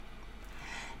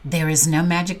There is no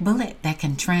magic bullet that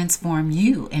can transform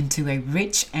you into a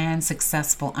rich and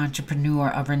successful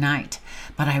entrepreneur overnight.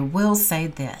 But I will say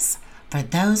this, for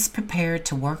those prepared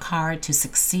to work hard to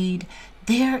succeed,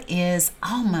 there is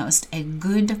almost a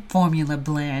good formula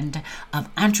blend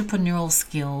of entrepreneurial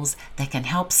skills that can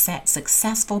help set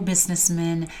successful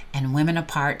businessmen and women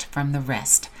apart from the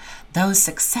rest. Those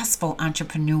successful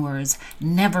entrepreneurs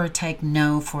never take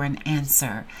no for an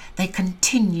answer. They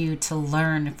continue to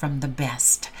learn from the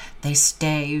best. They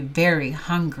stay very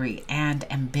hungry and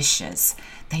ambitious.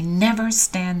 They never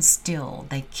stand still.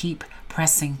 They keep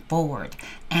pressing forward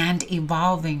and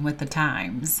evolving with the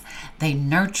times. They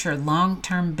nurture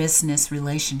long-term business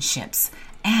relationships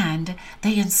and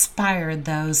they inspire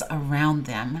those around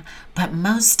them. But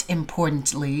most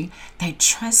importantly, they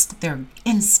trust their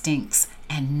instincts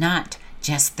and not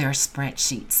just their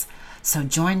spreadsheets. So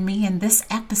join me in this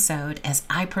episode as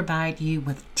I provide you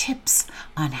with tips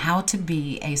on how to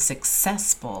be a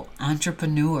successful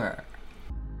entrepreneur.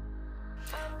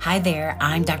 Hi there,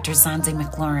 I'm Dr. Zanzi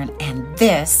McLaurin, and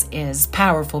this is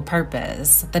Powerful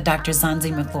Purpose, the Dr.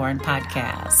 Zanzi McLaurin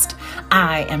podcast.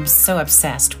 I am so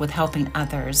obsessed with helping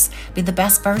others be the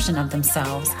best version of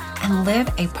themselves and live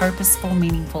a purposeful,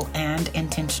 meaningful, and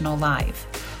intentional life.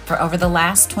 For over the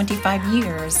last 25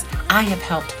 years, I have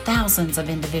helped thousands of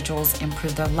individuals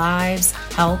improve their lives,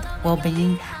 health,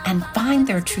 well-being, and find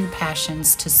their true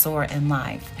passions to soar in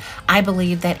life. I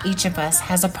believe that each of us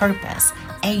has a purpose,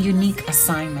 a unique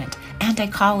assignment, and a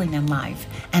calling in life,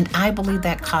 and I believe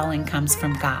that calling comes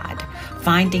from God.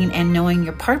 Finding and knowing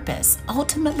your purpose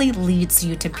ultimately leads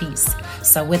you to peace.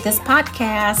 So with this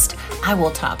podcast, I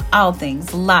will talk all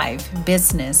things life,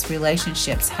 business,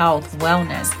 relationships, health,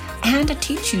 wellness, and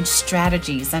teach you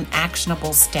strategies and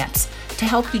actionable steps to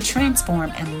help you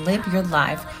transform and live your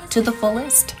life to the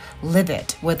fullest. Live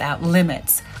it without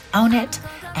limits. Own it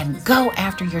and go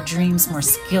after your dreams more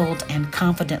skilled and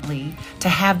confidently to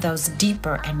have those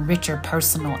deeper and richer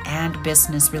personal and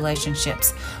business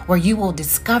relationships where you will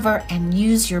discover and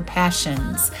use your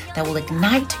passions that will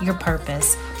ignite your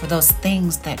purpose for those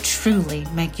things that truly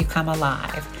make you come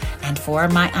alive. And for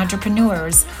my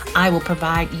entrepreneurs, I will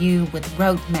provide you with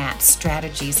roadmaps,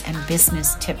 strategies, and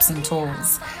business tips and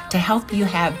tools to help you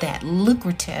have that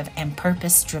lucrative and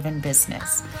purpose-driven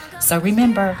business. So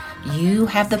remember, you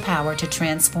have the power to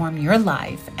transform your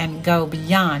life and go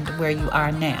beyond where you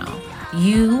are now.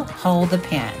 You hold the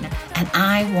pen, and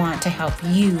I want to help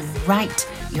you write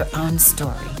your own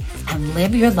story and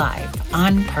live your life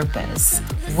on purpose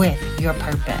with your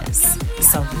purpose.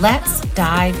 So let's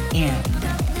dive in.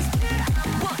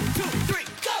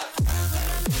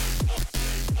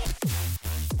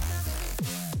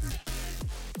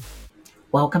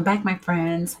 Welcome back, my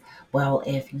friends. Well,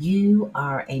 if you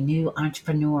are a new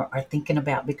entrepreneur or thinking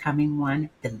about becoming one,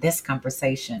 then this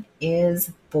conversation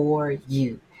is for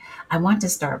you. I want to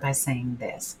start by saying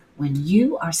this. When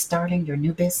you are starting your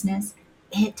new business,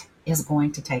 it is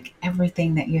going to take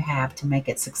everything that you have to make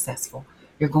it successful.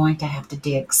 You're going to have to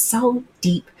dig so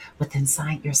deep within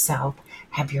inside yourself,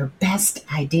 have your best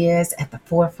ideas at the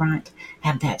forefront,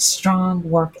 have that strong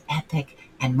work ethic,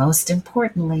 and most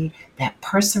importantly, that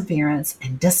perseverance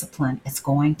and discipline it's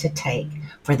going to take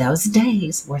for those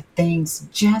days where things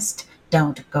just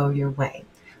don't go your way.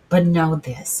 But know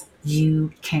this,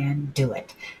 you can do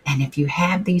it. And if you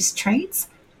have these traits,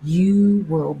 you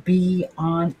will be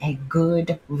on a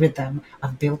good rhythm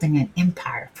of building an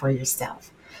empire for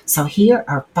yourself. So here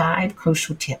are 5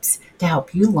 crucial tips to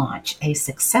help you launch a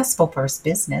successful first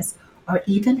business or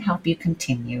even help you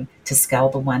continue to scale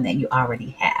the one that you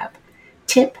already have.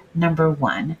 Tip number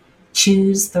 1,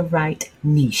 choose the right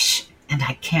niche. And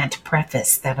I can't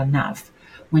preface that enough.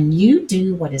 When you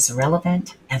do what is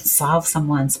relevant and solve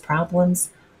someone's problems,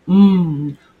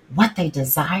 what they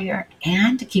desire,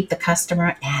 and keep the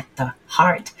customer at the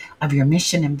heart of your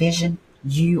mission and vision,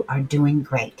 you are doing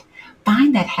great.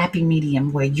 Find that happy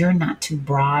medium where you're not too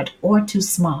broad or too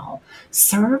small.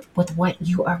 Serve with what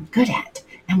you are good at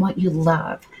and what you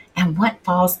love and what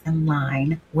falls in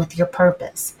line with your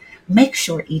purpose. Make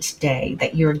sure each day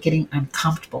that you're getting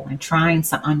uncomfortable and trying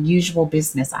some unusual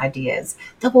business ideas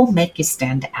that will make you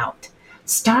stand out.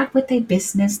 Start with a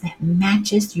business that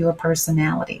matches your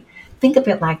personality. Think of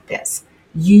it like this.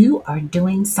 You are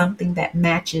doing something that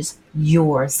matches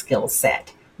your skill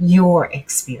set, your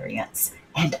experience,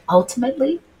 and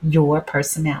ultimately your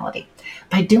personality.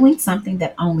 By doing something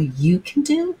that only you can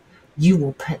do, you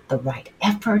will put the right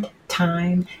effort,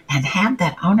 time, and have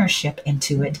that ownership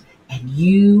into it, and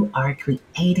you are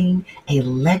creating a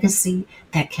legacy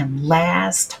that can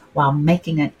last while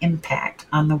making an impact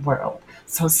on the world.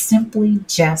 So simply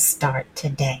just start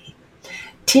today.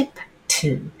 Tip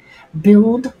 2,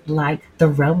 build like the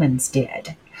Romans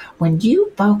did. When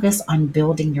you focus on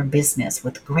building your business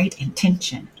with great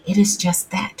intention, it is just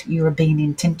that you are being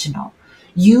intentional.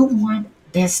 You want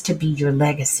this to be your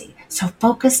legacy. So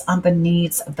focus on the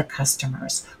needs of the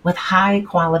customers with high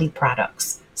quality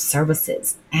products,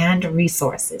 services, and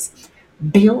resources.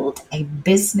 Build a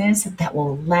business that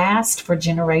will last for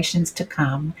generations to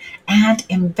come and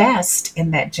invest in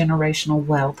that generational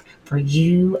wealth for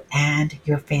you and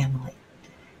your family.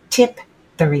 Tip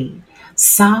 3,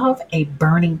 solve a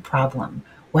burning problem.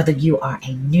 Whether you are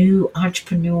a new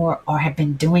entrepreneur or have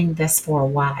been doing this for a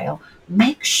while,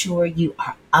 make sure you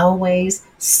are always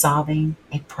solving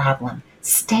a problem.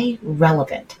 Stay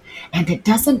relevant. And it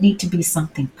doesn't need to be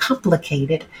something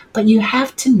complicated, but you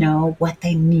have to know what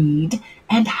they need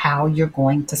and how you're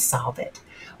going to solve it.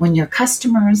 When your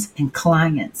customers and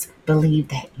clients believe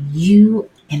that you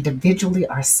individually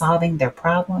are solving their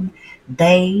problem,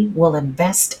 they will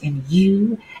invest in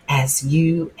you as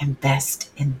you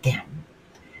invest in them.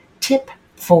 Tip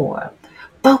 4,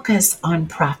 focus on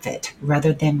profit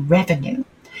rather than revenue.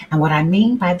 And what I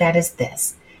mean by that is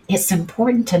this: it's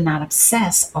important to not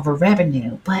obsess over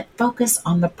revenue, but focus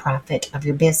on the profit of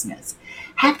your business.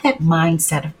 Have that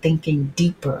mindset of thinking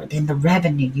deeper than the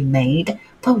revenue you made,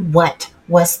 but what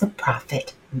was the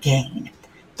profit gain?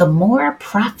 The more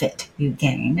profit you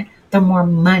gain, the more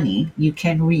money you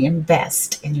can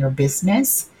reinvest in your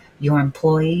business, your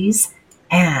employees,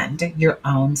 and your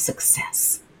own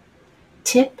success.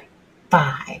 Tip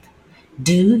 5,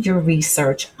 do your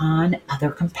research on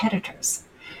other competitors.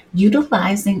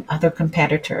 Utilizing other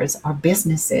competitors or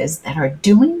businesses that are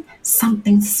doing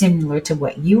something similar to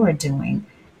what you are doing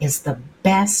is the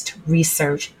best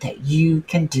research that you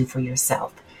can do for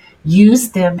yourself.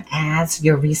 Use them as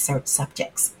your research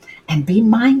subjects and be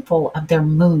mindful of their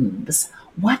moves.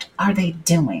 What are they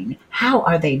doing? How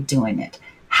are they doing it?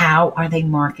 How are they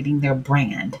marketing their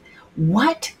brand?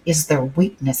 What is their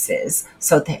weaknesses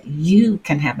so that you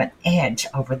can have an edge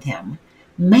over them?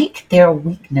 Make their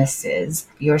weaknesses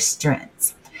your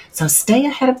strengths. So stay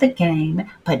ahead of the game,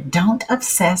 but don't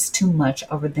obsess too much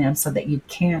over them so that you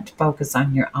can't focus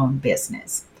on your own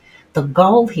business. The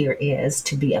goal here is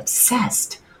to be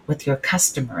obsessed with your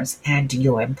customers and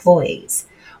your employees.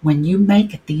 When you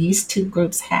make these two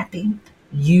groups happy,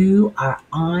 you are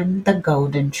on the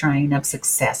golden train of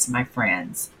success, my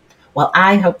friends. Well,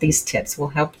 I hope these tips will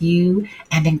help you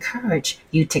and encourage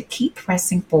you to keep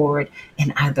pressing forward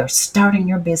in either starting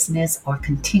your business or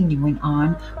continuing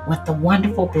on with the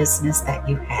wonderful business that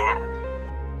you have.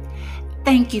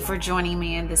 Thank you for joining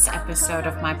me in this episode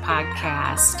of my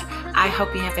podcast. I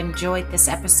hope you have enjoyed this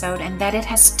episode and that it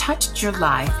has touched your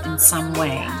life in some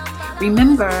way.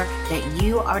 Remember that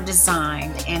you are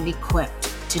designed and equipped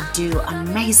to do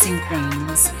amazing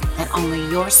things that only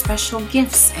your special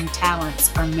gifts and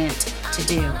talents are meant to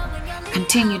do.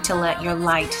 Continue to let your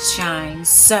light shine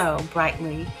so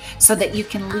brightly so that you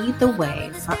can lead the way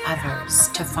for others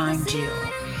to find you.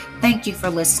 Thank you for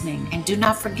listening, and do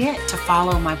not forget to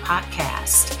follow my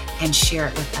podcast and share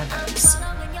it with others.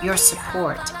 Your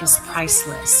support is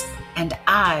priceless, and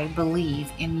I believe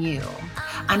in you.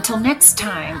 Until next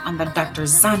time on the Dr.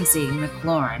 Zanzi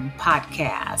McLaurin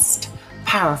podcast,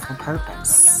 Powerful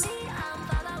Purpose.